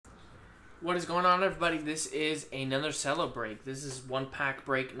What is going on, everybody? This is another Cello break. This is one pack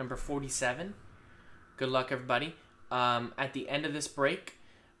break number 47. Good luck, everybody. At the end of this break,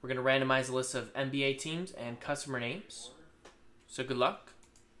 we're going to randomize a list of NBA teams and customer names. So good luck.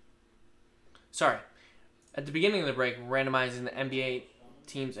 Sorry. At the beginning of the break, we're randomizing the NBA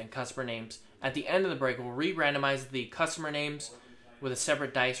teams and customer names. At the end of the break, we'll re-randomize the customer names with a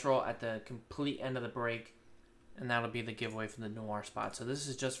separate dice roll at the complete end of the break. And that'll be the giveaway for the Noir spot. So this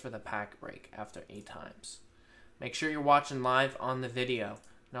is just for the pack break after 8 times. Make sure you're watching live on the video.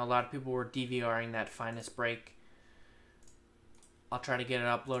 I know a lot of people were DVRing that finest break. I'll try to get it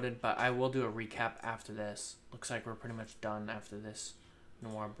uploaded, but I will do a recap after this. Looks like we're pretty much done after this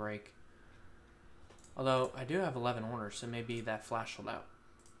Noir break. Although, I do have 11 orders, so maybe that flash sold out.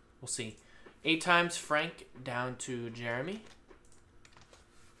 We'll see. 8 times Frank down to Jeremy.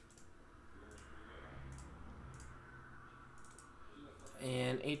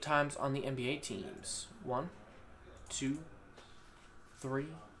 And 8 times on the NBA teams. 1, 2, 3,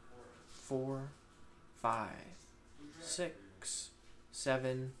 4, 5, 6,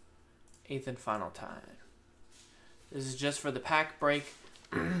 7, 8th and final time. This is just for the pack break.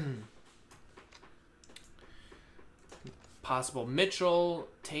 Possible Mitchell,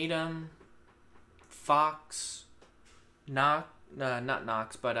 Tatum, Fox, not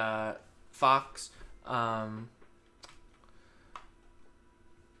Knox, but Fox,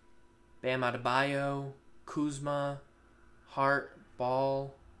 Bam Adebayo, Kuzma, Hart,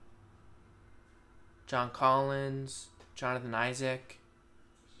 Ball, John Collins, Jonathan Isaac.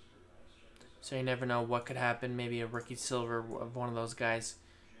 So you never know what could happen. Maybe a rookie silver of one of those guys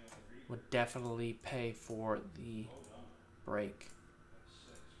would definitely pay for the break.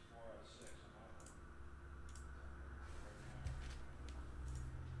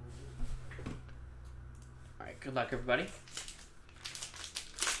 All right, good luck, everybody.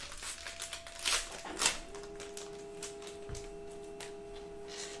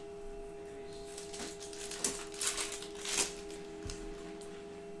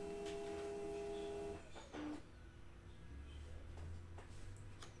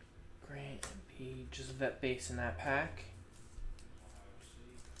 Just a vet base in that pack.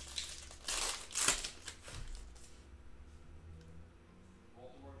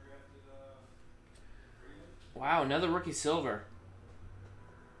 Wow, another rookie silver.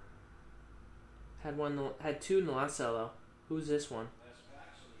 Had 2 in the last Cello. Who's this one?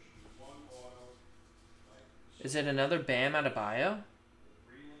 Is it another Bam Adebayo?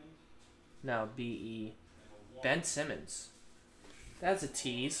 No, B.E. Ben Simmons. That's a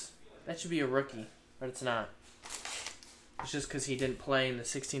tease. That should be a rookie, but it's not. It's just because he didn't play in the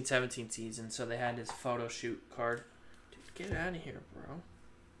 16-17 season, so they had his photo shoot card. Dude, get out of here, bro.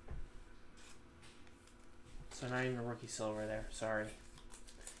 So not even a rookie silver there. Sorry.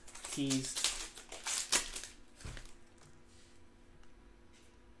 Teased.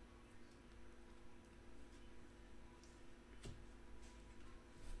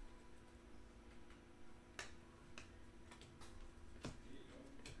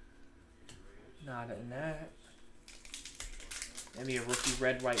 Not in that. Maybe a rookie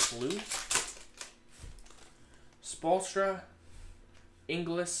red, white, blue. Spoelstra,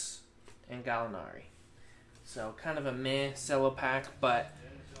 Inglis, and Gallinari. So kind of a meh Cello pack, but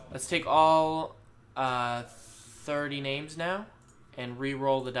let's take all 30 names now and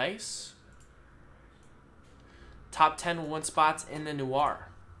re-roll the dice. Top 10 will win spots in the Noir.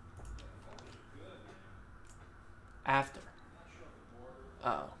 After.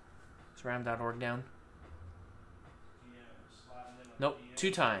 Uh-oh. Ram.org down. Nope, 2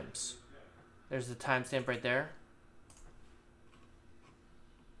 times. There's the timestamp right there.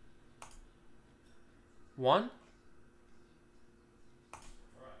 1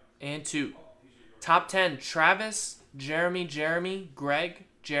 and 2. Top 10: Travis, Jeremy, Greg,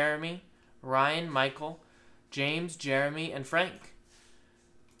 Jeremy, Ryan, Michael, James, Jeremy, and Frank.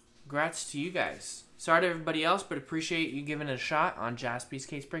 Congrats to you guys. Sorry to everybody else, but appreciate you giving it a shot on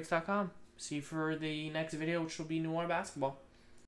JaspysCaseBreaks.com. See you for the next video, which will be Noir Basketball.